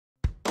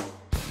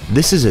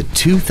This is a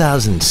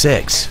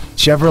 2006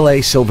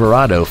 Chevrolet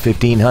Silverado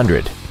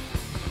 1500.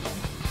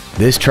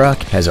 This truck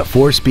has a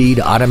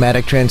 4-speed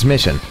automatic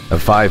transmission, a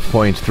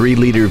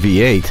 5.3-liter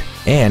V8,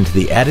 and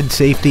the added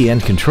safety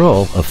and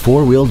control of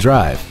 4-wheel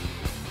drive.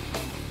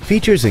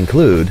 Features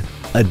include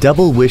a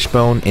double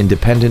wishbone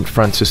independent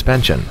front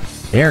suspension,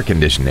 air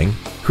conditioning,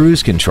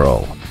 cruise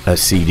control, a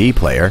CD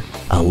player,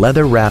 a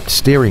leather-wrapped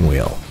steering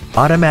wheel,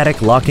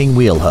 automatic locking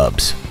wheel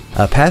hubs,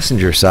 a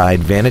passenger side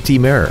vanity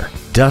mirror,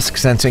 dusk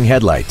sensing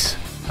headlights,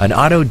 an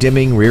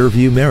auto-dimming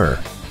rear-view mirror,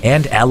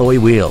 and alloy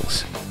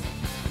wheels.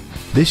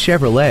 This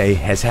Chevrolet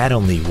has had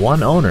only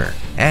one owner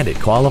and it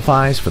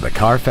qualifies for the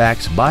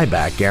Carfax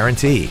buyback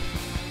guarantee.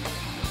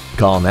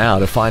 Call now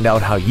to find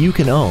out how you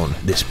can own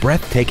this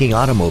breathtaking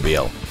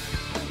automobile.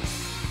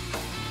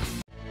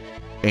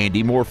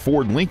 Andy Mohr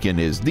Ford Lincoln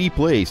is the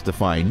place to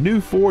find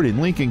new Ford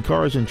and Lincoln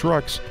cars and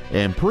trucks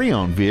and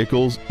pre-owned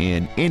vehicles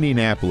in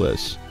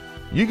Indianapolis.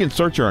 You can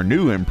search our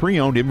new and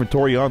pre-owned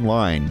inventory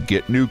online,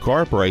 get new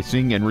car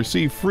pricing, and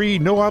receive free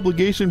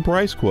no-obligation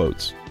price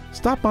quotes.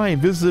 Stop by and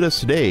visit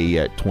us today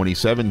at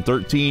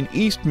 2713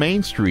 East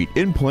Main Street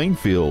in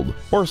Plainfield,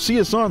 or see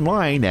us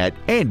online at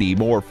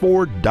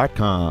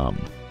andymohrford.com.